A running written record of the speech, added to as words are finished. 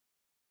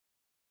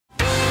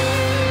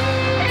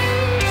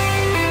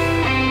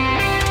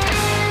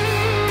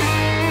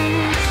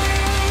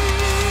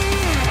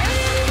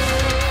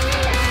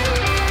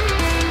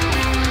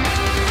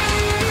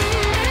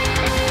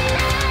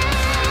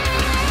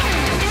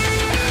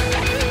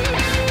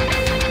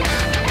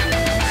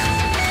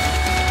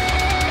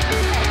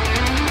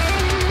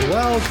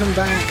welcome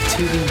back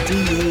to the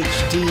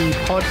DHD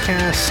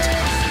podcast,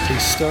 the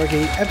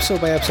Stargate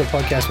episode-by-episode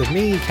podcast with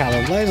me,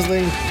 Callum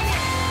Leslie,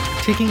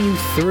 taking you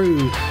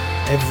through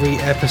every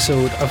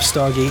episode of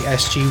Stargate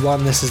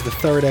SG-1. This is the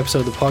third episode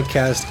of the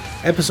podcast,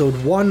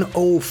 episode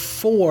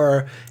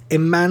 104,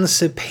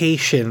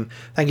 Emancipation.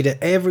 Thank you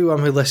to everyone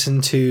who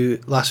listened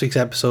to last week's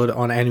episode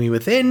on Enemy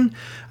Within,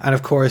 and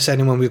of course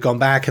anyone who's gone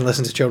back and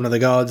listened to Children of the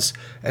Gods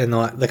in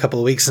the couple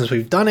of weeks since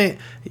we've done it.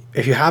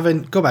 If you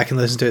haven't, go back and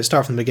listen to it.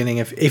 Start from the beginning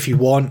if you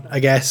want, I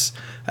guess.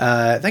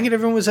 Thank you to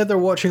everyone who said they're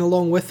watching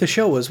along with the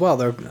show as well.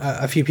 There are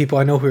a few people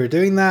I know who are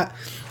doing that.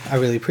 I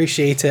really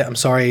appreciate it. I'm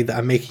sorry that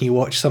I'm making you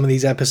watch some of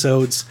these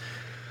episodes.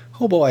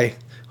 Oh boy,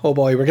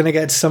 we're gonna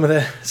get to some of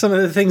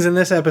the things in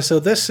this episode.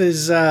 This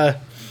is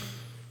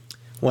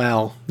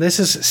this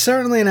is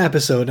certainly an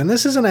episode, and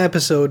this is an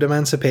episode,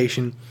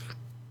 Emancipation,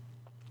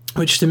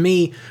 which to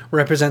me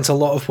represents a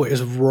lot of what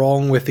is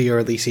wrong with the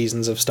early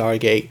seasons of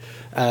Stargate,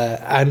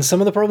 and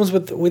some of the problems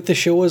with the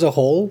show as a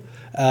whole,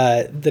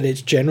 that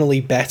it's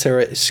generally better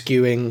at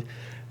skewing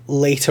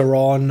later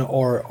on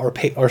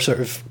or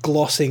sort of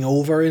glossing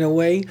over in a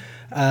way.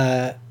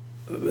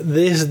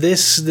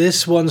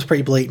 This one's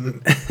pretty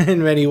blatant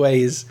in many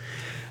ways.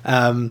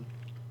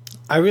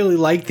 I really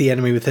liked The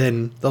Enemy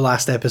Within, the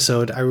last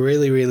episode. I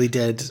really, really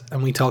did.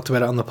 And we talked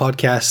about it on the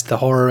podcast, the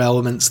horror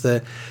elements,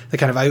 the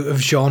kind of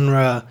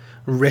out-of-genre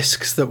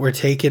risks that were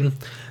taken.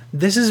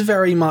 This is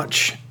very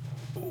much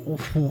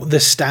the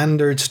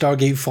standard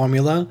Stargate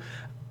formula.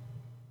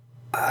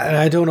 And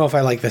I don't know if I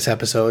like this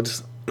episode,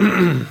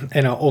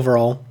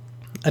 overall.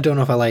 I don't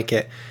know if I like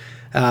it.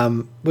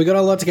 We got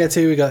a lot to get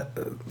to. We got,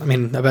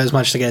 about as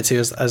much to get to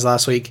as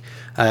last week.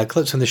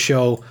 Clips from the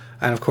show,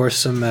 and of course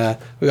some.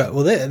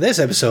 This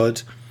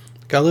episode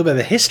got a little bit of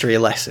a history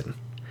lesson,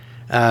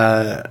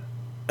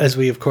 as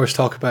we of course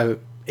talk about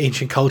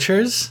ancient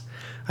cultures.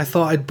 I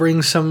thought I'd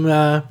bring some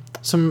knowledge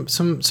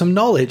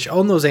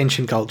on those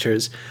ancient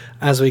cultures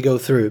as we go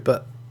through.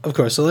 But of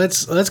course, so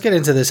let's get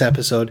into this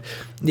episode.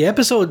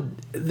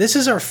 This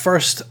is our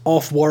first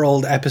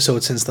off-world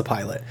episode since the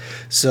pilot,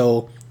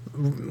 so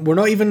we're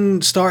not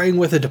even starting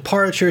with a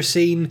departure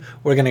scene.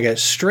 We're going to get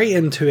straight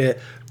into it.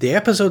 The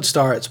episode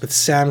starts with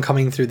Sam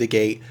coming through the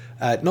gate,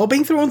 not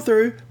being thrown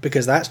through,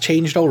 because that's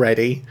changed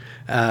already.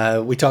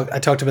 I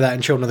talked about that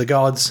in Children of the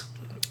Gods,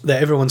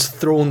 that everyone's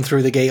thrown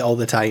through the gate all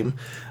the time,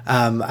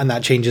 and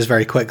that changes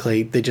very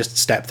quickly. They just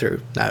step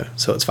through now,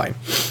 so it's fine.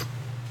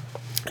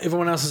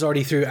 Everyone else is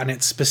already through, and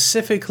it's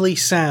specifically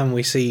Sam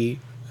we see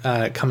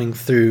coming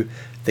through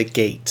the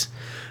gate.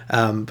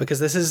 Because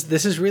this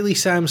is really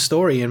Sam's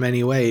story in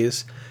many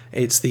ways.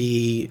 It's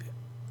the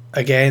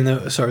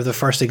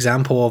first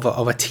example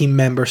of a team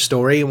member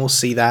story, and we'll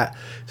see that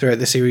throughout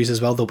the series as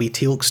well. There'll be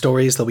Teal'c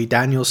stories, there'll be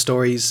Daniel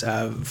stories.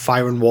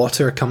 Fire and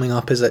Water coming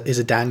up is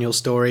a Daniel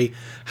story.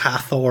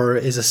 Hathor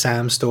is a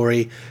Sam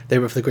story. There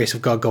But for the Grace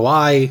of God Go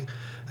I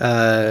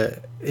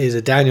is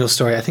a Daniel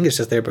story. I think it's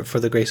just There But for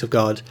the Grace of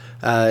God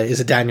is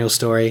a Daniel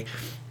story.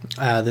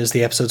 There's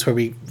the episodes where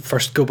we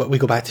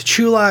go back to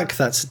Chulak.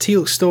 That's a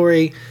Teal'c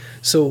story.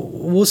 So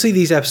we'll see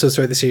these episodes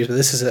throughout the series, but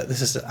this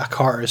is a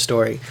Carter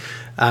story.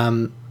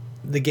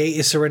 The gate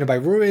is surrounded by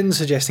ruins,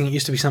 suggesting it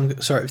used to be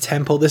some sort of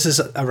temple. This is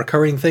a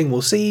recurring thing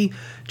we'll see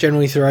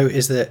generally throughout,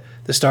 is that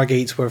the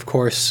Stargates were, of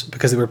course,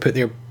 because they were put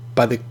there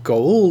by the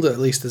Goa'uld, at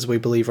least as we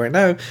believe right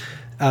now,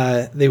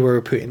 they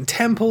were put in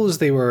temples.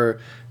 They were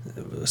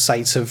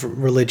sites of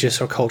religious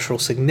or cultural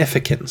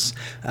significance.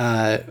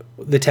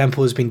 The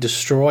temple has been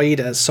destroyed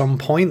at some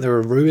point. There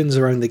are ruins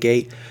around the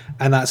gate,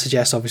 and that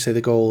suggests obviously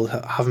the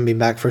Goa'uld haven't been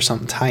back for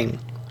some time.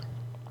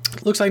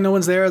 Looks like no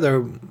one's there.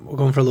 They're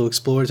going for a little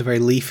explore. It's a very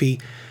leafy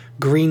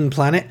green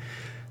planet.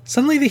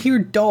 Suddenly they hear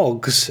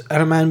dogs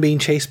and a man being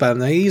chased by them.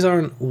 Now these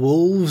aren't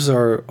wolves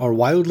or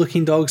wild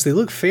looking dogs. They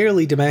look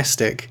fairly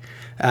domestic,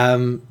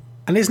 and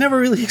it's never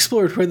really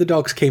explored where the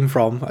dogs came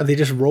from. Are they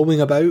just roaming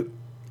about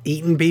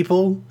eating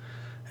people?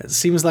 It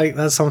seems like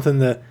that's something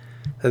that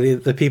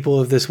the people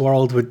of this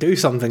world would do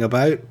something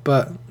about,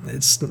 but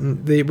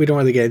we don't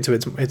really get into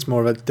it. It's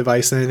more of a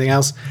device than anything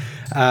else.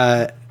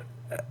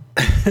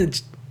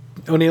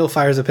 O'Neill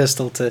fires a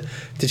pistol to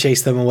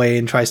chase them away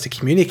and tries to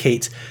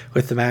communicate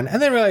with the man,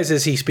 and then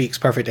realizes he speaks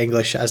perfect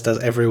English, as does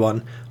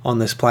everyone on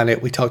this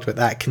planet. We talked about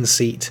that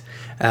conceit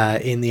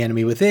in The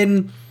Enemy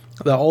Within,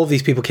 that all of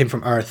these people came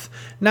from Earth.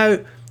 Now,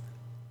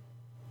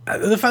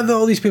 the fact that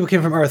all these people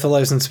came from Earth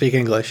allows them to speak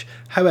English.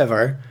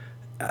 However,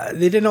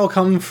 they didn't all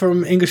come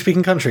from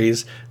English-speaking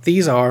countries.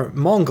 These are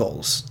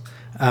Mongols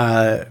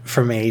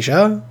from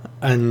Asia,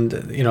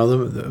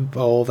 and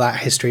all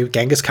that history with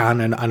Genghis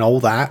Khan and all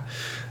that.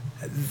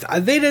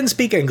 They didn't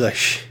speak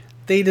English.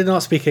 They did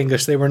not speak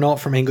English. They were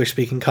not from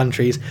English-speaking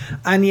countries,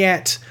 and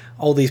yet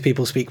all these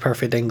people speak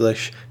perfect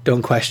English.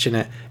 Don't question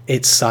it.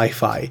 It's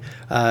sci-fi.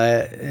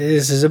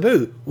 This is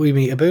Abu. We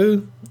meet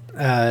Abu,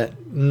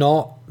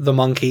 not the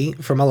monkey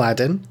from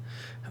Aladdin.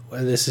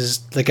 This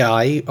is the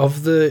guy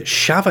of the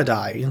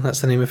Shavadai.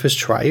 That's the name of his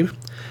tribe.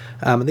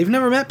 They've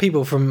never met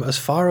people from as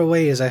far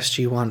away as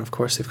SG-1. Of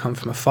course, they've come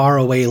from a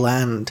faraway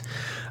land.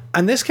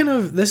 And this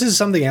is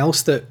something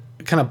else that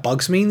kind of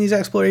bugs me in these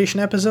exploration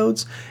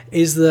episodes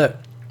is that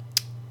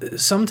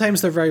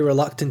sometimes they're very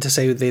reluctant to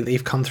say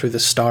they've come through the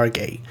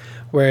Stargate,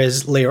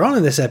 whereas later on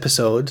in this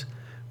episode,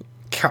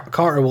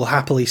 Carter will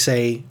happily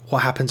say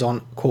what happens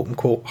on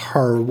quote-unquote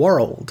her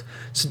world,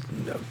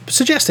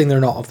 suggesting they're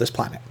not of this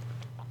planet.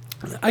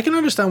 I can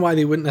understand why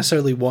they wouldn't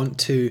necessarily want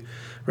to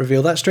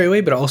reveal that straight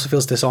away, but it also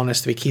feels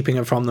dishonest to be keeping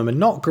it from them, and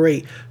not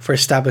great for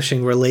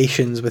establishing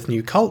relations with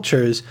new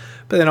cultures,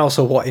 but then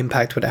also what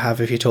impact would it have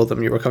if you told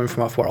them you were coming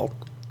from off-world?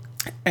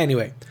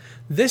 Anyway,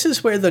 this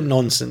is where the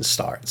nonsense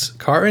starts.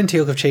 Carter and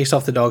Teal'c have chased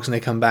off the dogs and they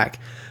come back,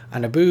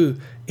 and Abu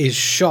is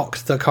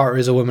shocked that Carter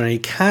is a woman and he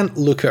can't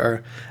look at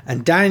her,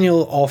 and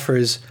Daniel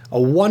offers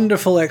a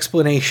wonderful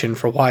explanation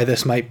for why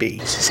this might be.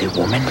 This is a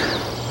woman?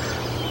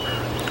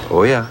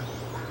 Oh yeah.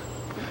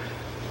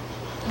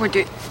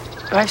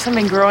 Do I have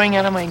something growing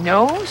out of my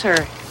nose, or?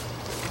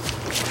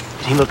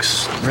 He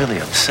looks really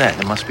upset.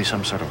 It must be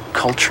some sort of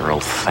cultural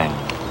thing.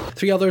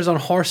 3 others on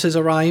horses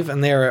arrive,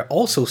 and they're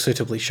also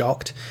suitably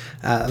shocked.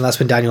 And that's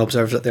when Daniel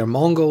observes that they're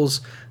Mongols.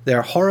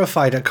 They're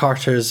horrified at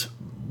Carter's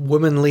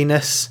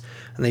womanliness,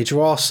 and they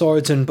draw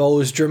swords and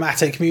bows.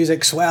 Dramatic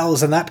music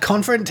swells, and that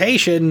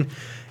confrontation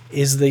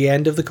is the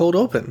end of the cold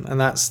open. And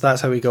that's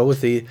how we go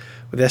with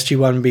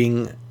SG-1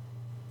 being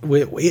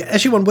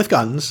SG-1 with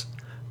guns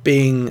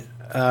being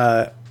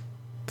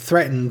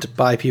threatened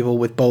by people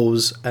with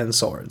bows and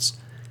swords.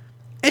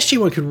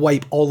 SG-1 could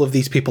wipe all of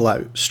these people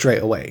out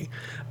straight away,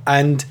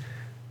 and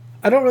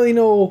I don't really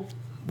know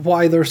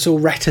why they're so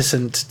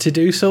reticent to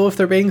do so if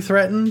they're being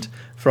threatened.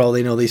 For all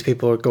they know, these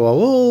people go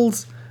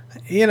old.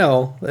 You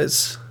know,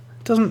 it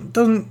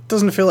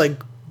doesn't feel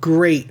like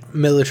great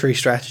military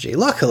strategy.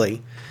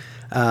 Luckily,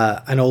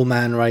 an old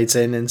man rides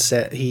in and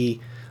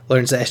he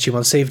learns that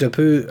SG-1 saved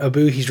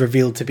Abu. He's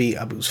revealed to be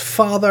Abu's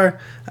father.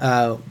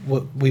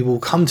 We will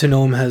come to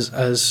know him as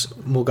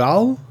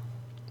Mughal.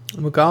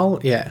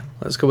 Mughal? Yeah,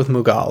 let's go with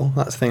Mughal.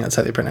 That's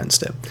how they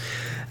pronounced it.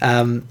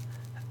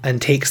 And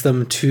takes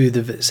them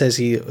says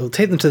he'll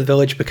take them to the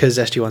village because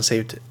SG-1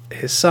 saved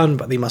his son,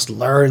 but they must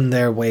learn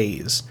their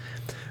ways.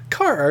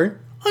 Carter,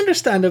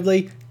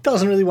 understandably,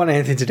 doesn't really want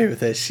anything to do with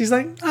this. She's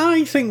like,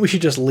 I think we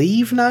should just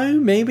leave now,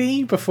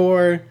 maybe,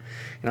 before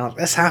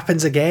this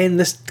happens again.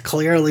 This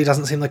clearly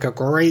doesn't seem like a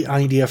great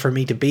idea for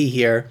me to be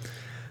here.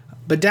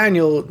 But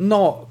Daniel,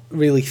 not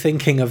really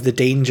thinking of the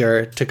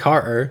danger to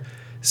Carter,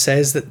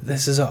 says that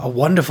this is a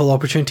wonderful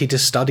opportunity to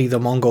study the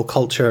Mongol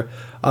culture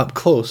up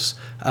close,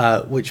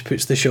 which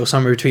puts the show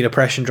somewhere between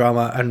oppression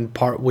drama and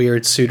part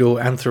weird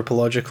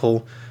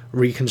pseudo-anthropological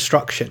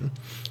reconstruction.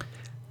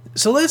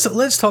 So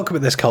let's talk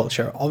about this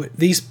culture.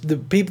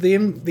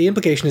 The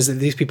implication is that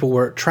these people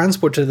were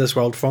transported to this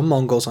world from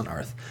Mongols on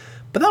Earth.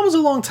 But that was a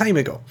long time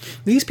ago.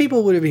 These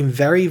people would have been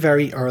very,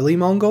 very early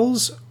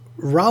Mongols.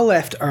 Ra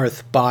left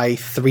Earth by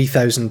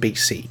 3000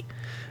 BC.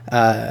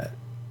 Around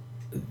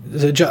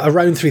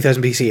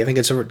 3000 BC. I think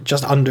it's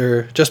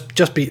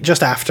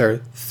just after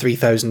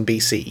 3000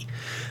 BC.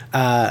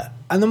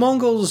 And the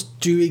Mongols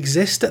do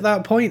exist at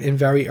that point in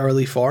very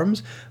early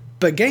forms.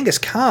 But Genghis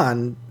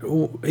Khan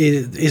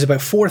is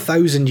about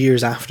 4,000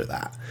 years after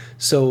that.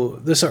 So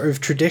the sort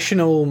of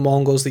traditional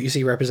Mongols that you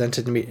see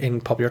represented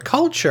in popular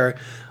culture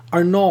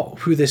are not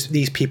who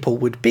these people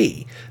would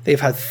be. They've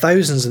had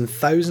thousands and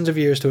thousands of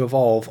years to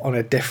evolve on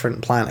a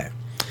different planet.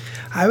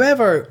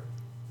 However,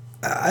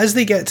 as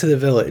they get to the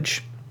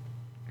village,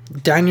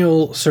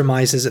 Daniel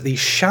surmises that these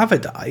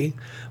Shavadai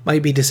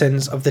might be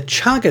descendants of the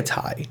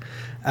Chagatai.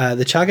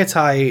 The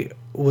Chagatai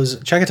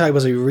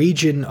was a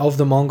region of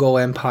the Mongol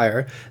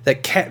Empire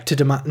that kept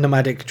to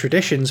nomadic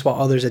traditions while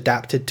others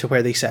adapted to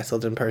where they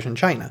settled in Persian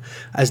China,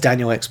 as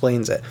Daniel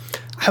explains it.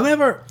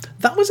 However,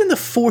 that was in the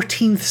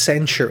 14th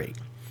century,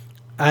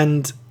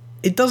 and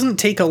it doesn't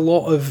take a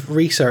lot of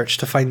research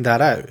to find that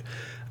out.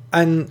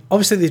 And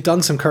obviously they've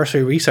done some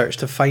cursory research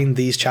to find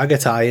these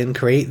Chagatai and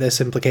create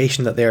this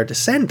implication that they are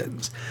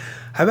descendants.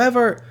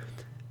 However,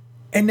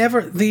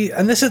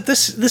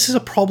 this is a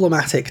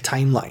problematic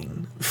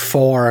timeline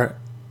for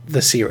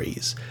the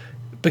series,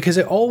 because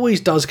it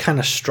always does kind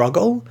of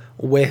struggle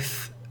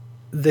with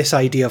this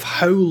idea of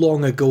how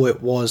long ago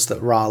it was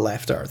that Ra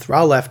left Earth.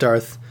 Ra left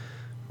Earth,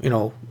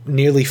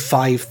 nearly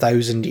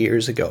 5,000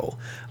 years ago.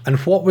 And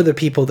what were the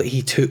people that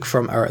he took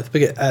from Earth?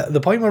 Because at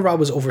the point where Ra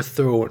was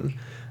overthrown,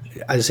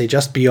 as I say,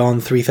 just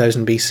beyond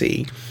 3000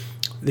 BC,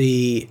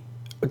 the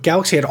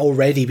galaxy had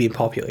already been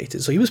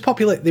populated. So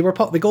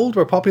the Gold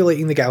were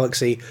populating the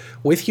galaxy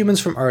with humans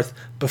from Earth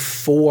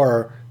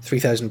before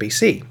 3000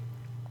 BC.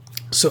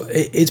 So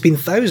it's been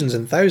thousands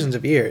and thousands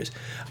of years,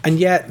 and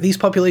yet these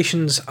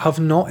populations have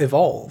not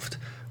evolved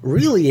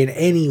really in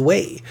any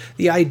way.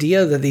 The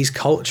idea that these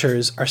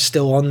cultures are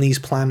still on these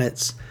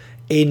planets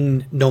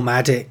in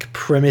nomadic,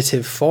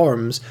 primitive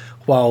forms,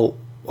 while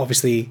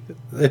obviously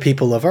the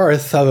people of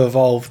Earth have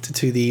evolved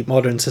to the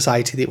modern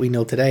society that we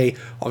know today.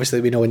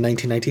 Obviously we know in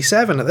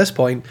 1997 at this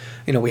point,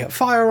 we have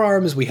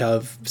firearms, we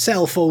have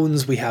cell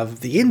phones, we have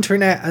the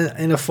internet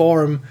in a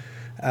form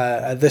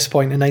at this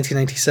point in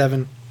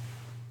 1997.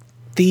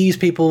 These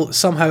people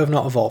somehow have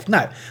not evolved.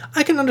 Now,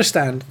 I can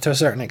understand to a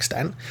certain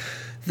extent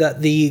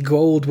that the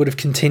gold would have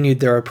continued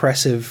their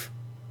oppressive,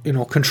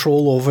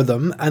 control over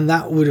them, and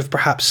that would have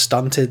perhaps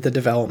stunted the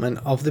development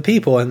of the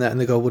people, and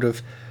the gold would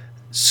have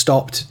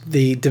stopped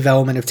the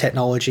development of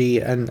technology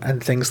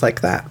and things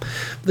like that.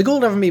 The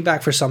gold haven't been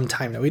back for some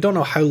time now. We don't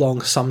know how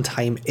long some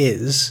time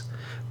is,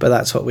 but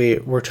that's what we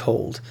were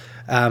told.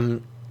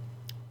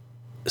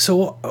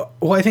 So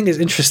what I think is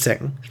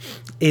interesting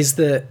is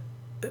that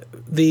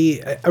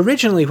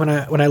originally when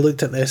I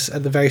looked at this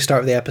at the very start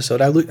of the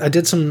episode, I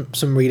did some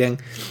reading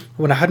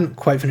when I hadn't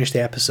quite finished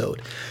the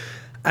episode,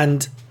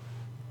 and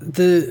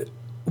the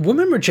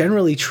women were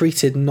generally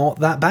treated not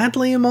that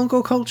badly in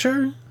Mongol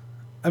culture.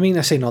 I mean,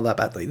 I say not that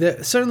badly.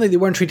 Certainly they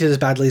weren't treated as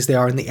badly as they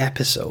are in the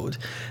episode.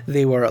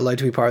 They were allowed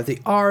to be part of the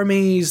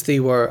armies.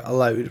 They were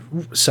allowed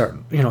a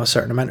certain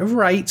amount of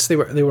rights. They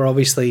were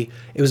obviously,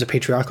 it was a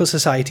patriarchal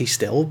society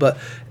still, but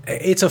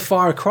it's a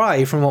far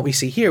cry from what we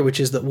see here, which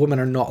is that women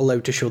are not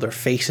allowed to show their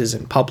faces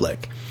in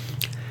public.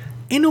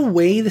 In a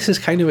way, this is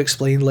kind of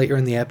explained later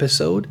in the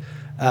episode.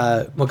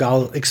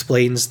 Mogal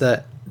explains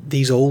that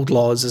these old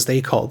laws, as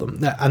they call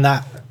them, and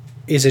that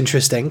is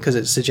interesting because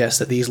it suggests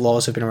that these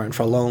laws have been around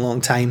for a long, long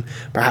time,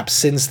 perhaps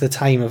since the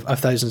time of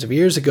thousands of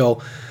years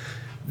ago,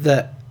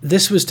 that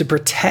this was to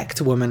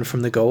protect women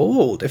from the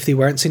gold. If they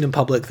weren't seen in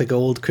public, the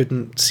gold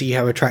couldn't see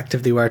how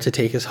attractive they were to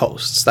take as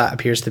hosts. That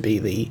appears to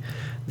be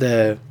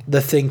the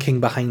thinking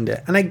behind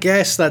it. And I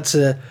guess that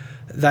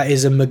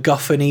is a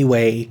MacGuffin-y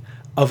way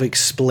of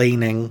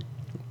explaining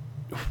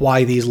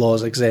why these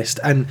laws exist.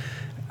 And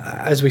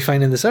as we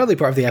find in this early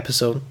part of the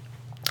episode,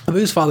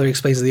 Abu's father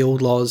explains that the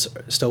old laws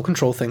still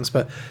control things,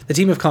 but the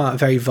team have come at a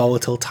very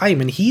volatile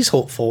time, and he's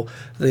hopeful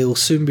that they will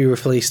soon be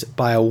replaced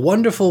by a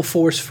wonderful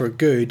force for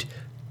good,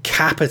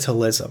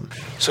 capitalism.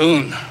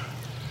 Soon,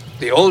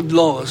 the old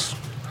laws,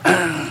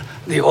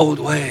 the old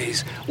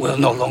ways will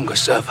no longer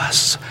serve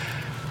us.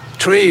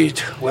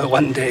 Trade will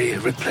one day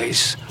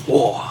replace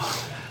war.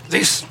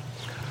 This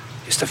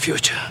is the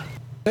future.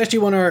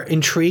 SG-1 are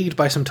intrigued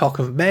by some talk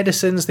of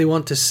medicines they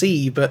want to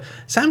see, but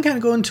Sam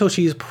can't go until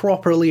she's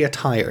properly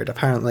attired.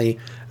 Apparently,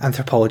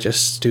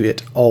 anthropologists do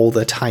it all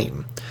the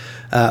time.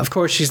 Of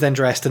course, she's then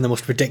dressed in the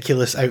most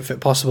ridiculous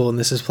outfit possible, and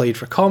this is played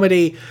for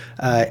comedy,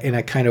 in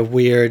a kind of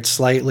weird,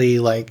 slightly,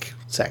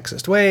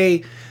 sexist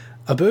way.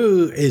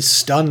 Abu is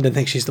stunned and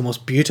thinks she's the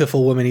most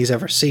beautiful woman he's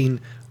ever seen,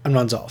 and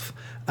runs off.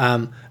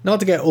 Not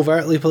to get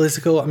overtly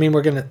political, I mean,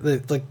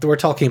 we're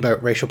talking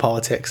about racial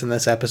politics in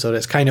this episode.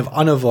 It's kind of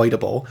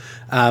unavoidable.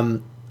 I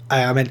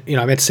meant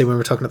to say when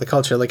we're talking about the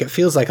culture, it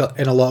feels like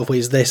in a lot of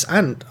ways this,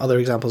 and other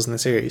examples in the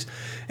series,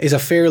 is a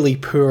fairly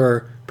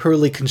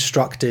poorly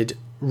constructed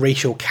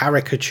racial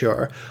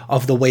caricature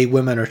of the way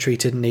women are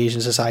treated in Asian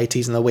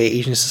societies and the way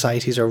Asian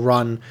societies are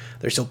run.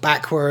 They're so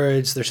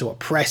backwards, they're so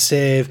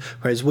oppressive,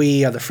 whereas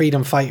we are the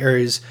freedom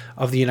fighters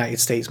of the United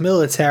States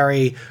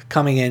military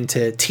coming in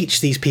to teach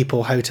these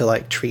people how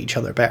to treat each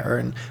other better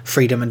and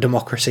freedom and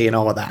democracy and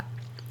all of that.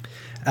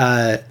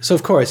 So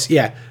of course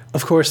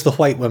the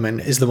white woman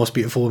is the most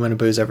beautiful woman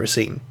Abu's ever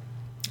seen.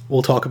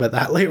 We'll talk about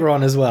that later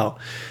on as well.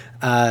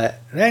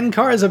 Then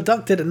Kara is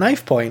abducted at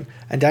knife point,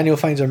 and Daniel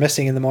finds her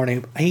missing in the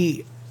morning.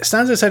 He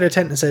stands outside her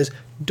tent and says,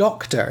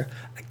 "Doctor."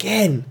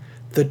 Again,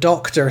 the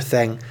doctor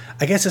thing.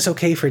 I guess it's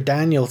okay for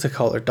Daniel to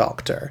call her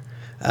doctor,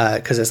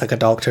 because it's like a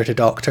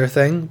doctor-to-doctor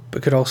thing,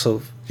 but could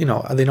also,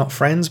 are they not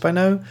friends by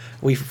now?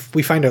 We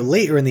find out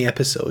later in the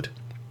episode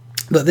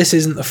that this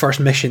isn't the first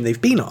mission they've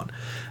been on.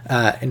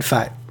 In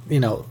fact,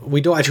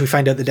 we don't actually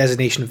find out the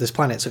designation of this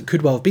planet, so it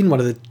could well have been one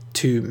of the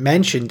two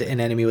mentioned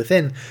in Enemy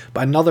Within,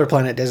 but another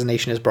planet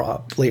designation is brought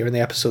up later in the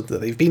episode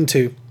that they've been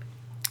to,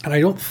 and I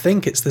don't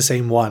think it's the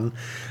same one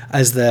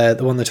as the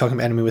one they're talking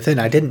about Enemy Within.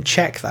 I didn't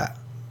check that,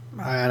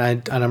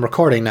 and I'm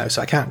recording now,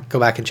 so I can't go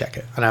back and check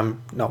it, and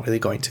I'm not really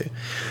going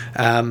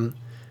to.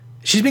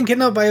 She's been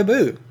kidnapped by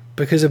Abu,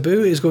 because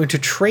Abu is going to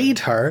trade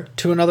her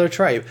to another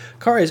tribe.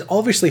 Kara is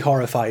obviously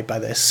horrified by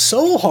this,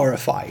 so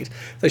horrified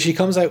that she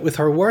comes out with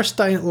her worst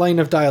line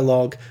of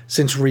dialogue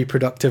since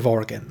reproductive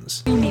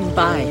organs. What do you mean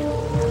buy?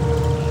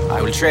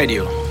 I will trade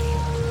you.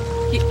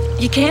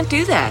 You can't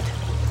do that.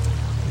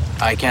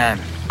 I can.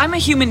 I'm a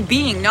human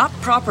being, not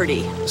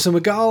property. So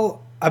Mogal,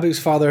 Abu's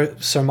father,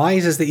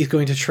 surmises that he's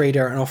going to trade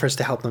her and offers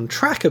to help them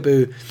track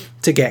Abu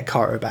to get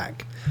Kara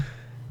back.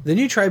 The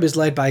new tribe is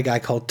led by a guy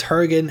called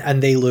Turgan,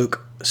 and they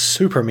look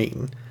super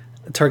mean.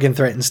 Turgan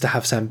threatens to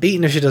have Sam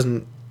beaten if she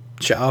doesn't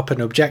shut up,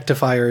 and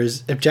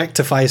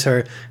objectifies her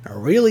in a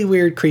really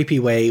weird, creepy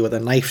way with a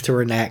knife to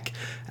her neck.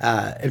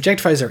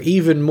 Objectifies her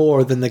even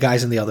more than the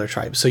guys in the other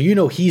tribes, so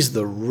he's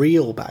the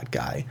real bad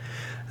guy.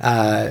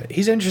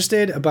 He's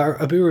interested.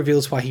 Abu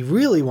reveals why he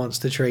really wants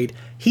to trade.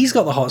 He's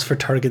got the hots for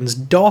Turgan's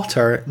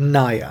daughter,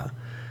 Naya.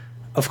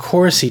 Of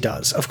course he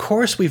does. Of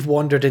course we've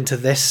wandered into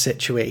this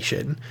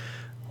situation.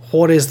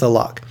 What is the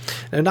luck?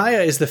 Now,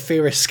 Naya is the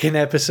fairest skin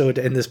episode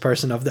in this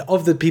person of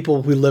the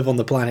people who live on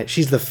the planet.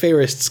 She's the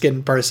fairest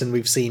skinned person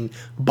we've seen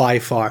by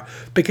far,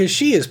 because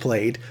she is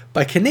played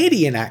by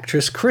Canadian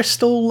actress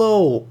Crystal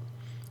Lowe.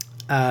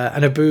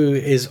 And Abu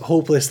is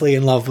hopelessly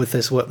in love with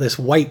this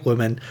white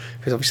woman,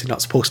 who's obviously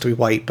not supposed to be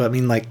white, but I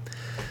mean,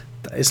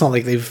 it's not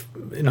like they've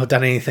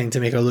done anything to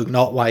make her look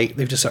not white.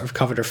 They've just sort of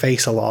covered her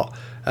face a lot.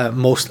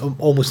 Almost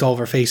all of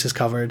her face is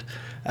covered.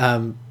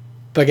 But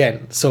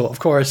again, so of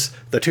course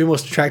the two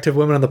most attractive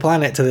women on the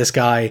planet to this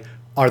guy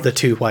are the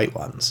two white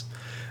ones.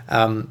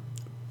 But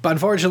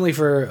unfortunately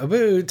for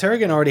Abu,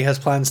 Turgan already has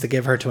plans to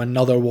give her to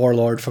another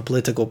warlord for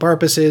political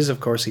purposes. Of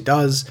course he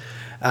does.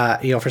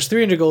 He offers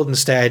 300 gold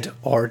instead,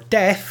 or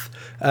death.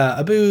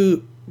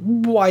 Abu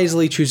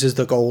wisely chooses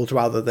the gold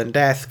rather than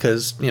death,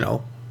 because,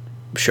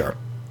 sure.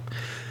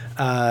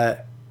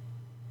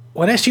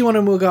 When SG-1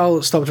 and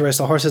Mughal stop to rest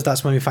the horses,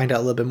 that's when we find out a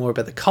little bit more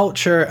about the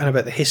culture and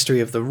about the history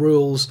of the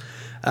rules.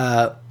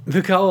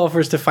 Mughal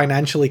offers to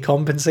financially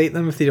compensate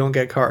them if they don't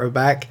get Carter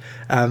back,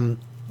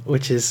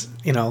 which is,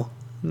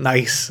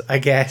 nice, I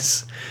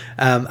guess.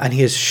 And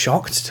he is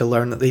shocked to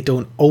learn that they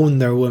don't own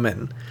their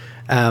women.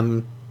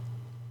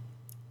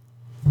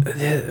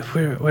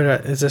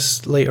 Where is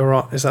this later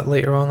on? Is that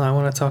later on that I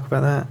want to talk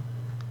about that?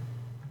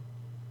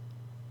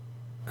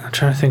 I'm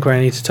trying to think where I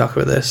need to talk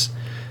about this.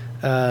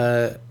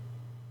 Sorry,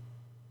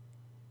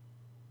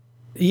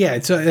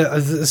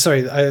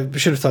 I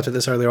should have thought of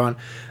this earlier on.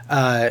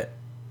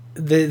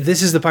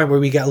 This is the point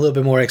where we get a little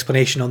bit more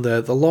explanation on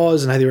the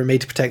laws and how they were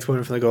made to protect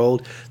women from the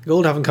gold. The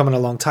gold haven't come in a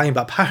long time,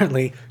 but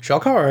apparently,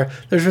 shock horror,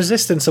 there's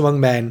resistance among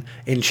men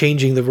in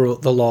changing the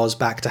laws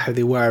back to how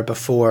they were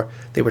before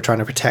they were trying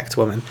to protect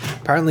women.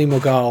 Apparently,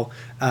 Mughal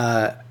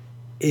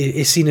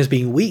is seen as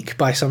being weak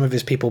by some of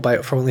his people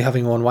for only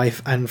having one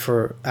wife and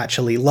for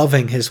actually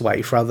loving his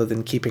wife rather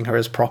than keeping her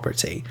as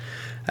property.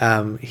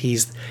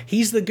 He's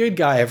the good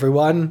guy,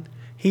 everyone.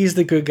 He's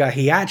the good guy.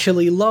 He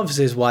actually loves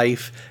his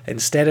wife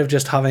instead of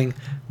just having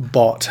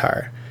bought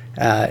her.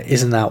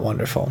 Isn't that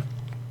wonderful?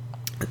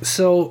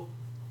 So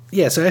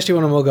SG-1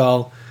 and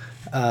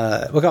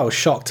Mughal is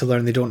shocked to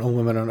learn they don't own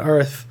women on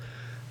Earth.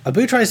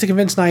 Abu tries to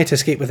convince Naya to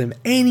escape with him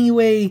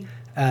anyway,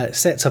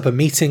 sets up a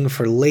meeting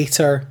for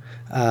later.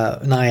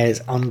 Naya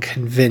is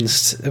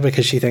unconvinced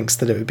because she thinks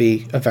that it would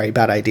be a very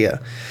bad idea.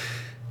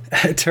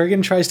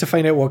 Turgan tries to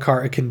find out what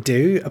Carter can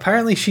do.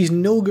 Apparently she's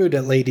no good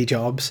at lady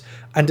jobs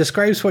and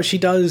describes what she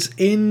does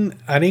in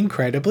an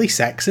incredibly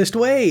sexist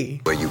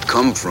way. Where you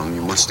come from,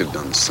 you must have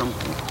done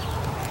something.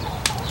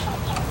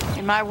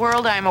 In my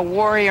world, I am a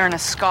warrior and a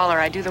scholar.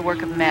 I do the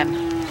work of men.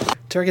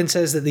 Turgan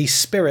says that these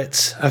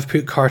spirits have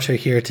put Carter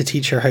here to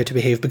teach her how to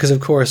behave because, of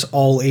course,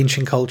 all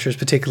ancient cultures,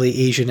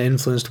 particularly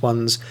Asian-influenced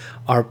ones,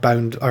 are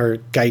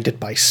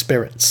guided by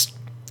spirits.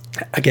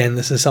 Again,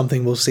 this is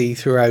something we'll see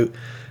throughout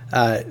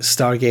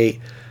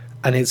Stargate,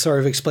 and it's sort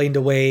of explained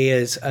away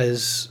as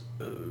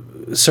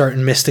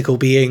certain mystical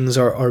beings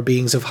or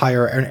beings of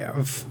higher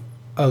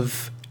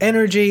of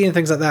energy and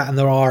things like that, and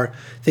there are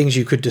things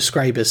you could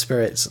describe as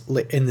spirits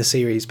in the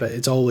series, but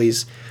it's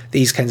always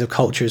these kinds of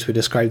cultures who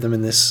describe them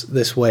in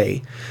this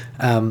way.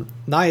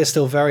 Naya is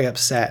still very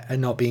upset at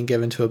not being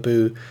given to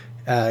Abu.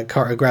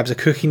 Carter grabs a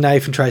cooking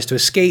knife and tries to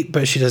escape,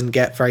 but she doesn't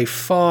get very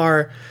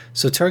far,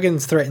 so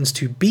Turgan threatens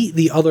to beat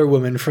the other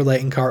woman for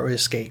letting Carter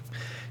escape.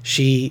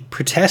 She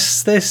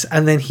protests this,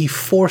 and then he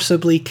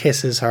forcibly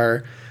kisses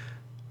her.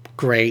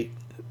 Great.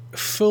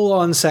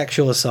 Full-on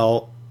sexual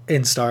assault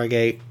in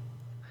Stargate.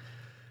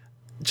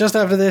 Just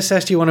after this,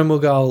 SG-1 and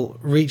Mughal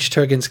reach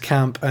Turgan's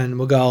camp, and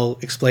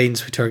Mughal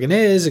explains who Turgan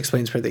is,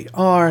 explains where they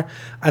are,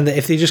 and that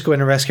if they just go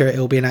in and rescue her, it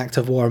will be an act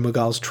of war.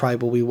 Mughal's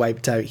tribe will be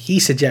wiped out. He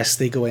suggests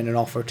they go in and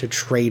offer to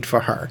trade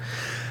for her.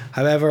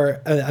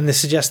 However, and they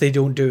suggest they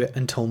don't do it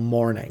until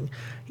morning.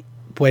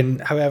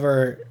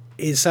 However,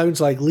 it sounds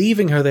like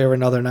leaving her there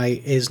another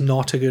night is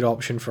not a good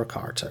option for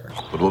Carter.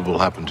 But what will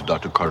happen to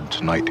Dr. Carter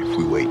tonight if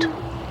we wait?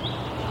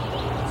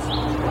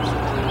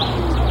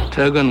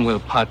 Turgan will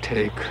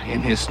partake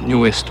in his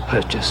newest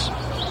purchase.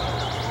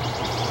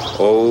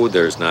 Oh,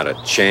 there's not a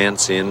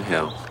chance in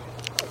hell.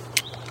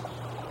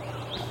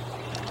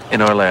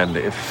 In our land,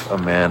 if a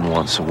man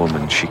wants a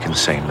woman, she can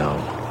say no.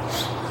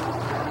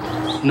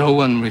 No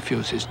one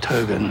refuses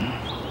Turgan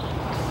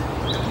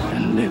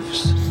and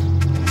lives.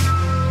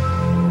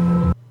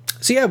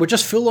 So yeah, we're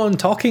just full on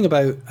talking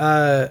about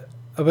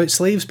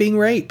slaves being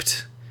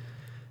raped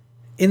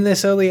in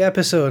this early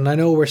episode, and I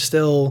know we're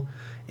still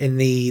in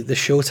the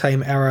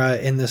Showtime era,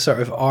 in the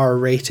sort of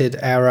R-rated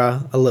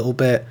era a little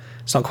bit.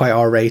 It's not quite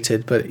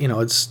R-rated, but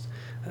it's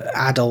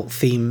adult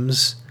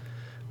themes.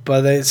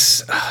 But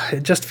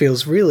it just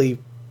feels really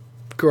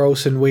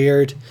gross and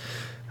weird.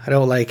 I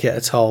don't like it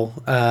at all.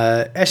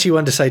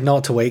 SG-1 decide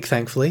not to wake,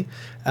 thankfully.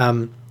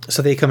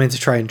 So they come in to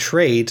try and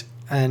trade.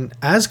 And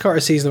as Carter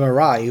sees them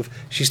arrive,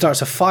 she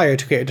starts a fire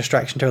to create a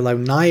distraction to allow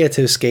Naya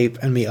to escape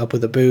and meet up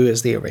with Abu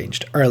as they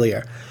arranged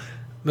earlier.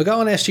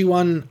 Mughal and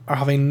SG-1 are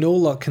having no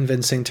luck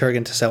convincing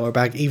Turgan to sell her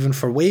back, even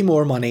for way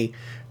more money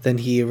than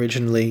he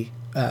originally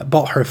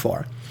bought her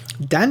for.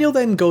 Daniel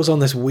then goes on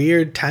this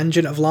weird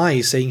tangent of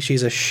lies, saying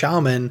she's a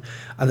shaman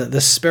and that the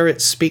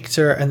spirits speak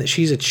to her and that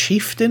she's a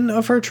chieftain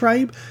of her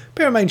tribe.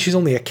 Bear in mind, she's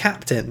only a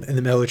captain in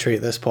the military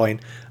at this point.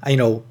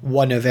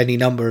 One of any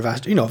number of,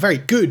 a very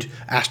good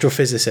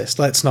astrophysicist.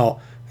 Let's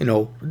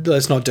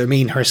not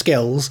demean her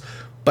skills.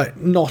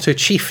 but not a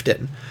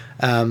chieftain.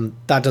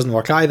 That doesn't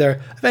work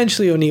either.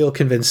 Eventually O'Neill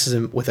convinces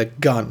him with a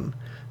gun.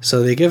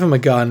 So they give him a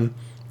gun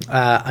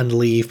and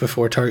leave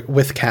before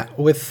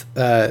with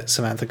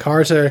Samantha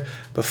Carter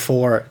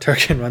before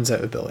Turkin runs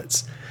out of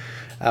bullets.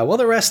 While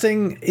they're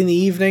resting in the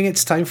evening,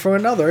 it's time for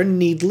another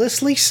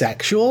needlessly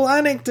sexual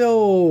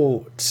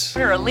anecdote.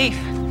 What a relief.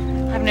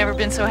 I've never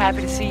been so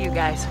happy to see you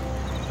guys.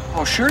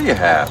 Oh, sure you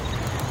have.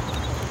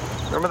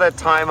 Remember that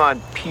time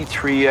on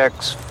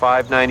P3X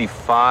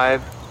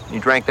 595? You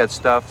drank that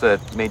stuff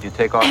that made you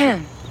take off?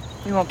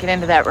 We won't get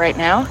into that right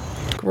now.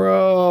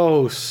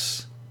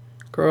 Gross.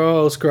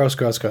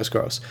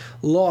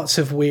 Lots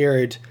of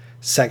weird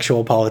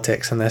sexual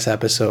politics in this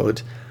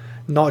episode.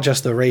 Not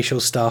just the racial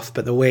stuff,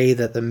 but the way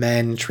that the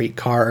men treat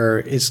Carter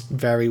is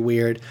very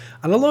weird.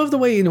 And I love the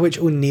way in which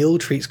O'Neill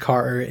treats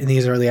Carter in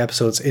these early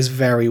episodes is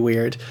very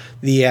weird.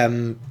 The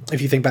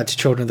if you think back to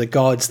Children of the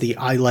Gods, the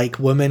 "I like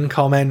women"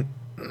 comment,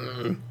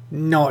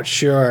 not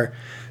sure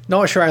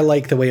I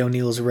like the way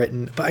O'Neill's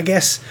written, but I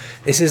guess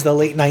this is the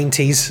late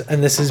 90s,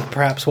 and this is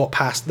perhaps what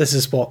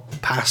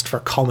passed for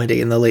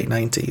comedy in the late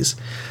 90s.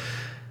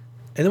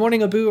 In the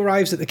morning, Abu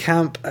arrives at the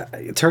camp.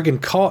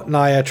 Turgan caught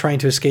Naya trying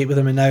to escape with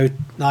him, and now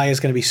Naya's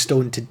going to be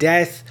stoned to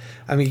death.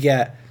 And we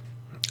get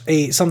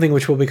something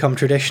which will become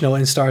traditional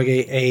in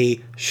Stargate,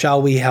 a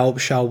shall we help,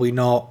 shall we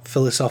not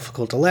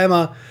philosophical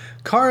dilemma.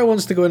 Kara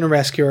wants to go in and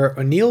rescue her.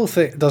 O'Neill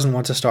doesn't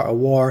want to start a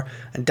war,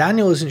 and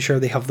Daniel isn't sure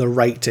they have the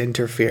right to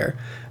interfere.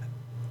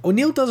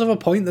 O'Neill does have a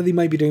point that they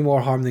might be doing more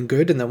harm than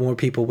good and that more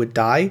people would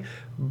die,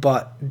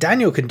 but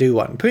Daniel can do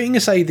one. Putting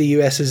aside the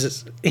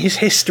US's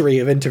history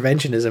of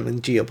interventionism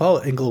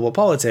in global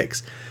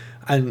politics,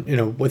 and, you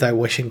know, without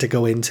wishing to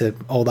go into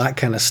all that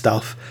kind of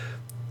stuff,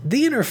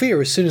 they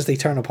interfere as soon as they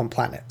turn up on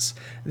planets.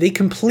 They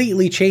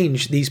completely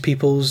change these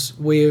people's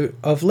way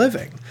of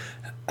living.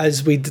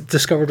 As we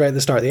discovered right at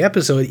the start of the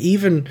episode,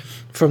 even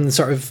from the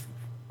sort of...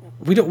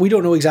 We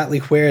don't know exactly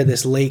where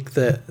this lake,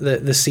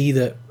 the sea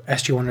that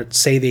SG-1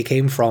 say they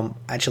came from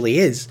actually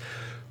is,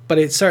 but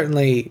it's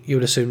certainly, you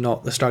would assume,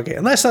 not the Stargate,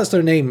 unless that's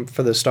their name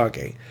for the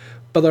Stargate.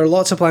 But there are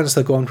lots of planets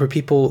that go on where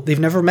they've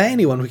never met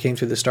anyone who came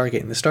through the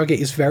Stargate, and the Stargate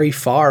is very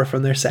far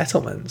from their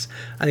settlements,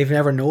 and they've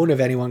never known of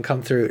anyone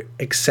come through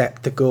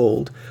except the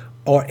gold,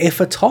 or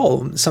if at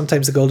all.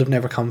 Sometimes the gold have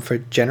never come for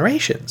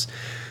generations.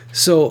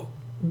 So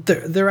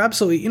they're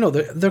absolutely, you know,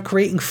 they're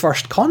creating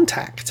first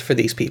contact for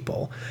these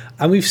people,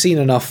 and we've seen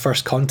enough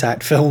first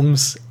contact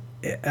films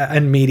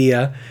and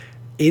media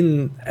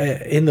in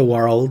the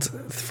world,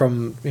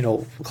 from, you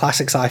know,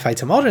 classic sci-fi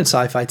to modern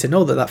sci-fi, to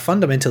know that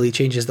fundamentally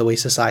changes the way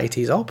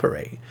societies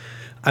operate.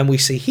 And we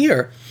see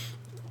here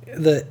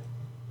that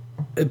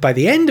by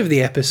the end of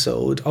the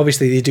episode,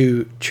 obviously they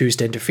do choose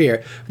to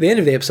interfere. At the end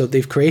of the episode,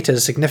 they've created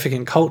a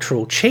significant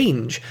cultural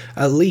change,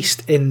 at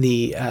least in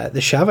the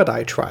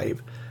Shavadai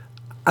tribe.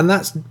 And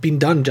that's been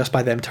done just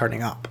by them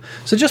turning up.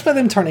 So just by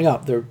them turning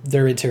up,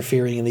 they're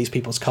interfering in these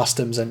people's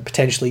customs and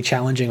potentially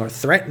challenging or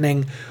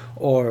threatening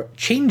or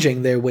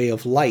changing their way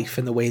of life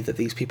and the way that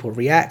these people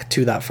react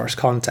to that first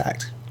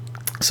contact.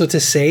 So to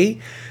say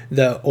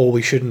that,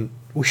 we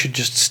should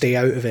just stay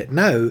out of it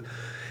now,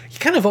 you're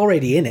kind of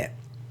already in it.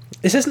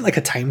 This isn't like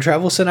a time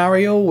travel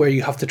scenario where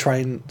you have to try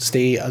and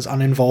stay as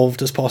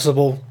uninvolved as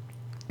possible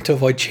to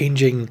avoid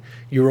changing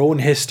your own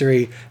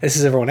history. This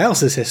is everyone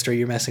else's history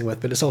you're messing with,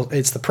 but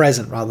it's the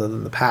present rather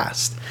than the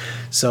past.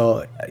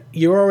 So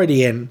you're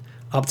already in,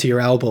 up to your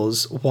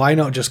elbows. Why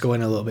not just go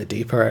in a little bit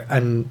deeper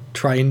and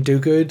try and do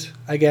good,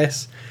 I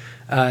guess?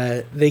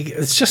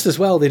 It's just as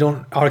well they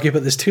don't argue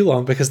about this too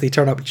long, because they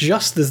turn up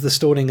just as the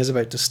stoning is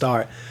about to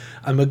start.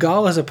 And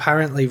Mughal has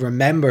apparently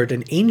remembered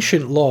an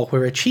ancient law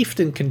where a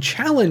chieftain can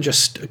challenge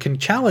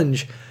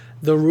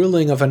the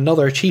ruling of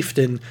another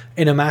chieftain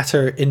in a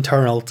matter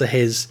internal to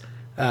his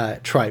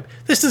tribe.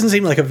 This doesn't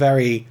seem like a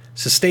very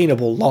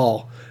sustainable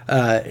law.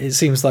 It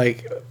seems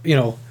like, you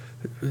know,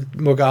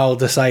 Mughal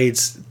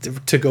decides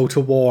to go to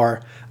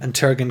war, and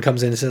Turgan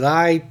comes in and says,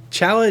 I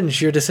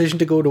challenge your decision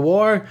to go to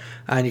war,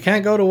 and you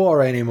can't go to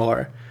war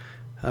anymore.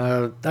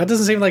 That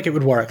doesn't seem like it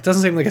would work. It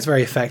doesn't seem like it's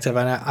very effective,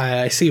 and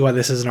I see why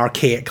this is an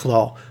archaic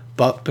law.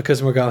 But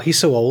because Mughal,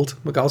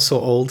 Mughal's so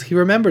old, he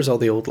remembers all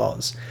the old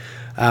laws.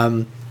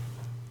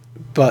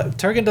 But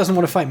Turgan doesn't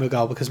want to fight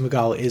Mughal because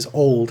Mughal is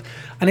old.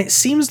 And it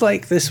seems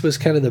like this was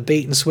kind of the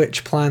bait and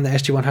switch plan that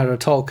SG-1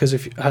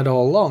 had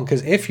all along.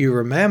 Because if you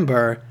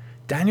remember,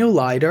 Daniel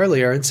lied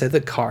earlier and said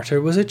that Carter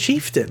was a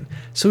chieftain.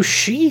 So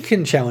she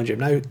can challenge him.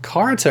 Now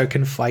Carter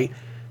can fight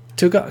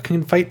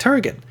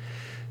Turgan.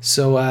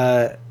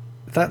 So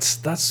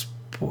that's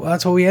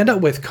what we end up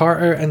with.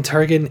 Carter and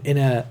Turgan in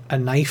a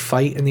knife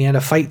fight, in the end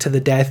a fight to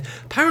the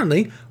death.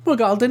 Apparently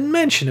Mughal didn't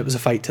mention it was a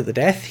fight to the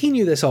death. He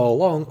knew this all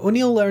along.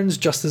 O'Neill learns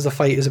just as the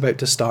fight is about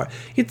to start.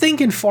 You'd think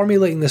in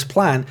formulating this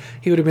plan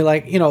he would have been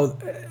like, you know,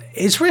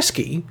 it's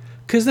risky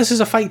because this is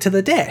a fight to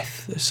the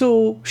death,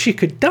 so she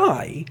could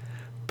die,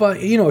 but,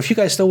 you know, if you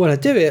guys still want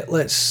to do it,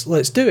 let's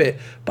do it.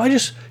 But I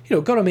just, you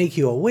know, got to make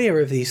you aware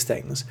of these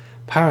things.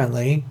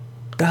 Apparently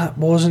that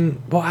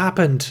wasn't what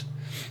happened.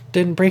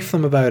 didn't brief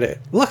them about it.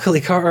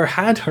 Luckily, Carter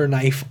had her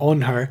knife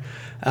on her.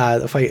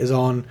 The fight is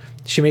on.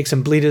 She makes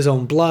him bleed his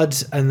own blood,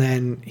 and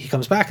then he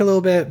comes back a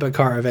little bit, but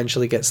Carter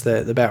eventually gets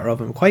the better of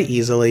him quite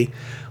easily,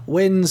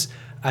 wins,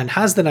 and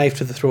has the knife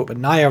to the throat, but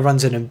Naya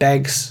runs in and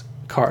begs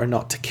Carter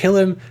not to kill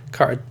him.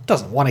 Carter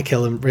doesn't want to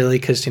kill him, really,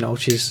 because, you know,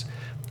 she's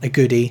a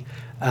goodie.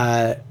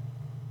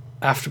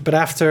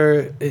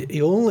 After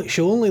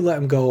she'll only let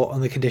him go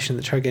on the condition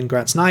that Turgan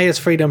grants Naya's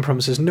freedom,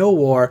 promises no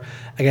war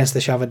against the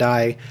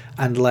Shavadai,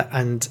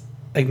 and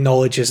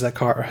acknowledges that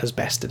Carter has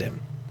bested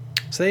him.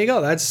 So there you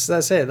go. That's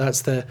it.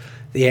 That's the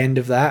end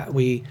of that.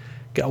 We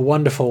get a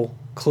wonderful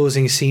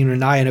closing scene where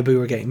Naya and Abu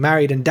are getting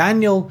married, and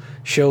Daniel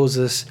shows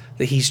us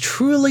that he's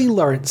truly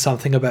learnt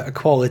something about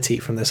equality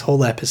from this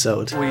whole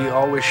episode. We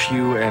all wish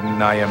you and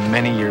Naya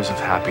many years of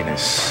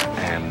happiness,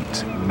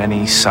 and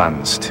many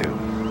sons, too.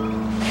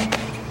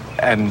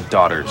 And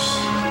daughters.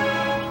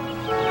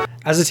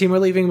 As the team are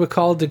leaving,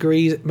 McCall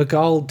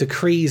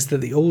decrees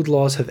that the old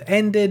laws have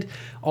ended.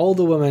 All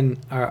the women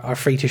are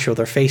free to show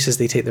their faces.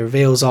 They take their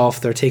veils off.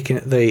 They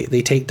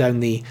take down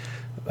the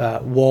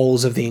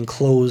walls of the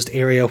enclosed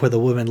area where the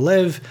women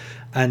live.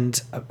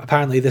 And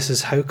apparently this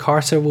is how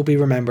Carter will be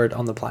remembered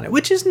on the planet,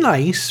 which is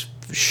nice,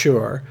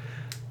 sure.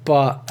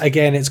 But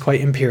again, it's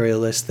quite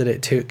imperialist that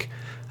it took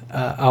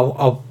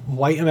a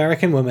white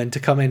American woman to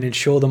come in and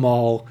show them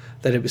all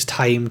that it was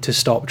time to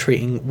stop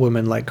treating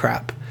women like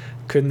crap.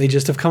 Couldn't they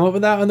just have come up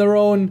with that on their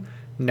own?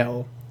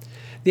 No.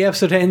 The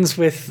episode ends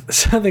with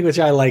something which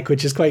I like,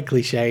 which is quite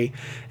cliche.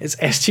 It's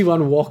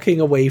SG-1 walking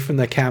away from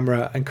the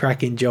camera and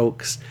cracking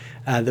jokes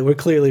that were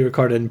clearly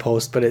recorded in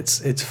post, but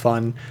it's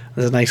fun.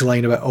 There's a nice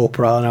line about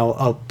Oprah, and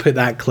I'll put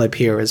that clip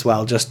here as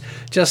well, just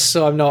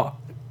so I'm not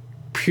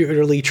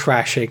purely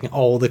trashing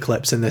all the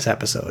clips in this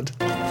episode.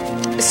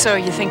 So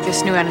you think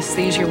this new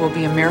anesthesia will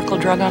be a miracle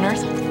drug on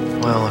Earth?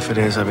 Well, if it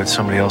is, I bet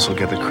somebody else will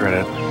get the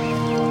credit.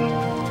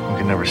 We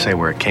can never say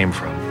where it came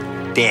from.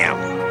 Damn.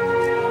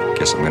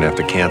 Guess I'm gonna have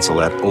to cancel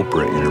that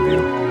Oprah interview.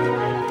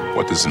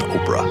 What is an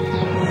Oprah?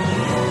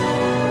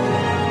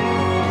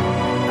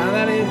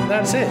 And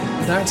that's it.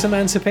 That's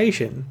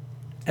Emancipation.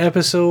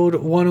 Episode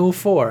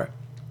 104.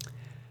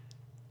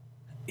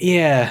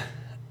 Yeah.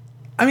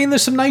 I mean,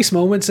 there's some nice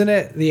moments in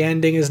it. The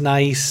ending is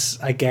nice,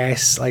 I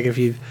guess, like if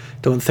you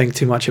don't think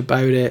too much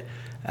about it.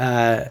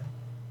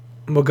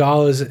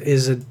 Mogal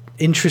is an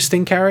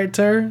interesting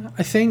character,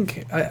 I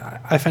think.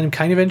 I find him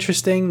kind of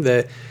interesting,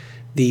 the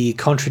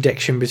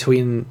contradiction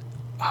between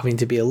having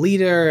to be a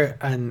leader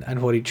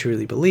and what he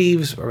truly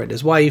believes, or at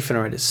his wife and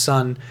or at his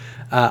son.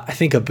 I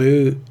think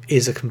Abu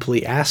is a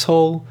complete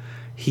asshole.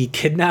 He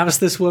kidnaps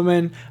this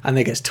woman and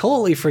then gets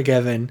totally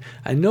forgiven,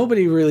 and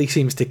nobody really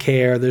seems to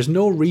care. There's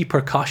no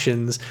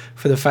repercussions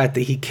for the fact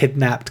that he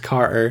kidnapped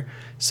Carter.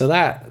 So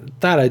that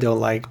I don't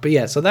like. But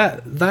yeah, so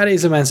that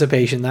is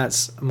Emancipation.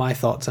 That's my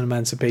thoughts on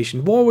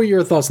Emancipation. What were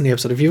your thoughts on the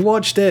episode? If you've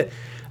watched it,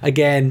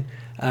 again,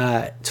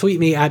 tweet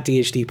me at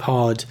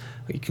DHDpod.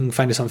 You can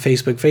find us on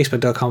Facebook,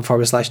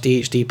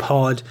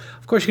 facebook.com/DHDpod.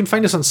 Of course, you can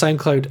find us on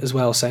SoundCloud as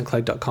well,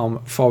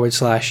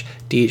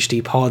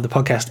 soundcloud.com/DHDpod. The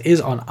podcast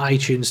is on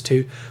iTunes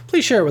too.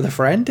 Please share it with a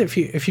friend. If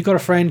you got a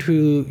friend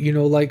who, you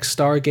know, likes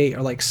Stargate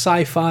or likes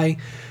sci-fi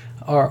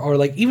or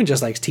like even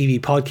just likes TV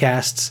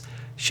podcasts,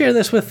 share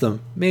this with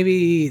them.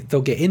 Maybe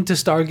they'll get into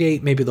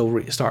Stargate. Maybe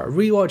they'll start a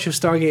rewatch of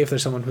Stargate if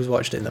there's someone who's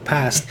watched it in the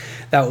past.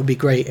 That would be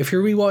great. If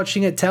you're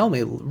rewatching it, tell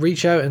me.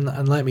 Reach out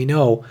and let me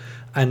know.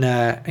 And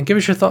give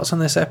us your thoughts on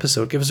this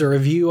episode. Give us a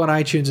review on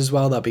iTunes as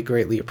well. That'd be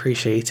greatly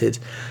appreciated.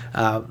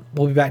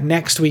 We'll be back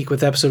next week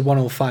with episode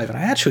 105. And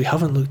I actually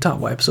haven't looked up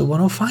what episode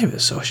 105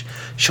 is. So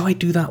shall I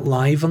do that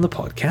live on the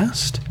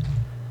podcast?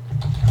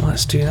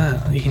 Let's do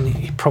that. You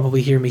can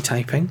probably hear me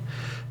typing.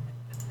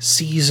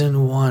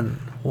 Season 1.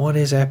 What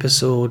is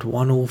episode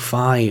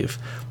 105?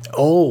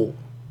 Oh,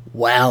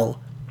 well.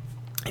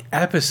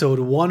 Episode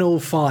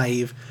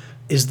 105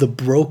 is the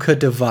Broca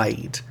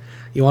Divide.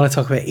 You want to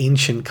talk about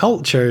ancient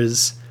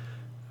cultures,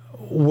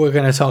 we're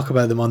going to talk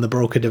about them on the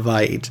Broca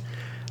Divide.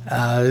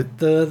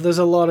 There's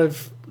a lot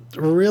of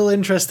real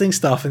interesting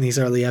stuff in these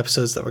early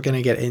episodes that we're going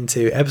to get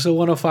into. Episode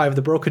 105,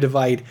 the Broca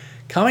Divide,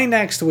 coming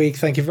next week.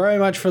 Thank you very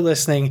much for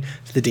listening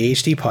to the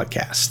DHD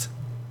podcast.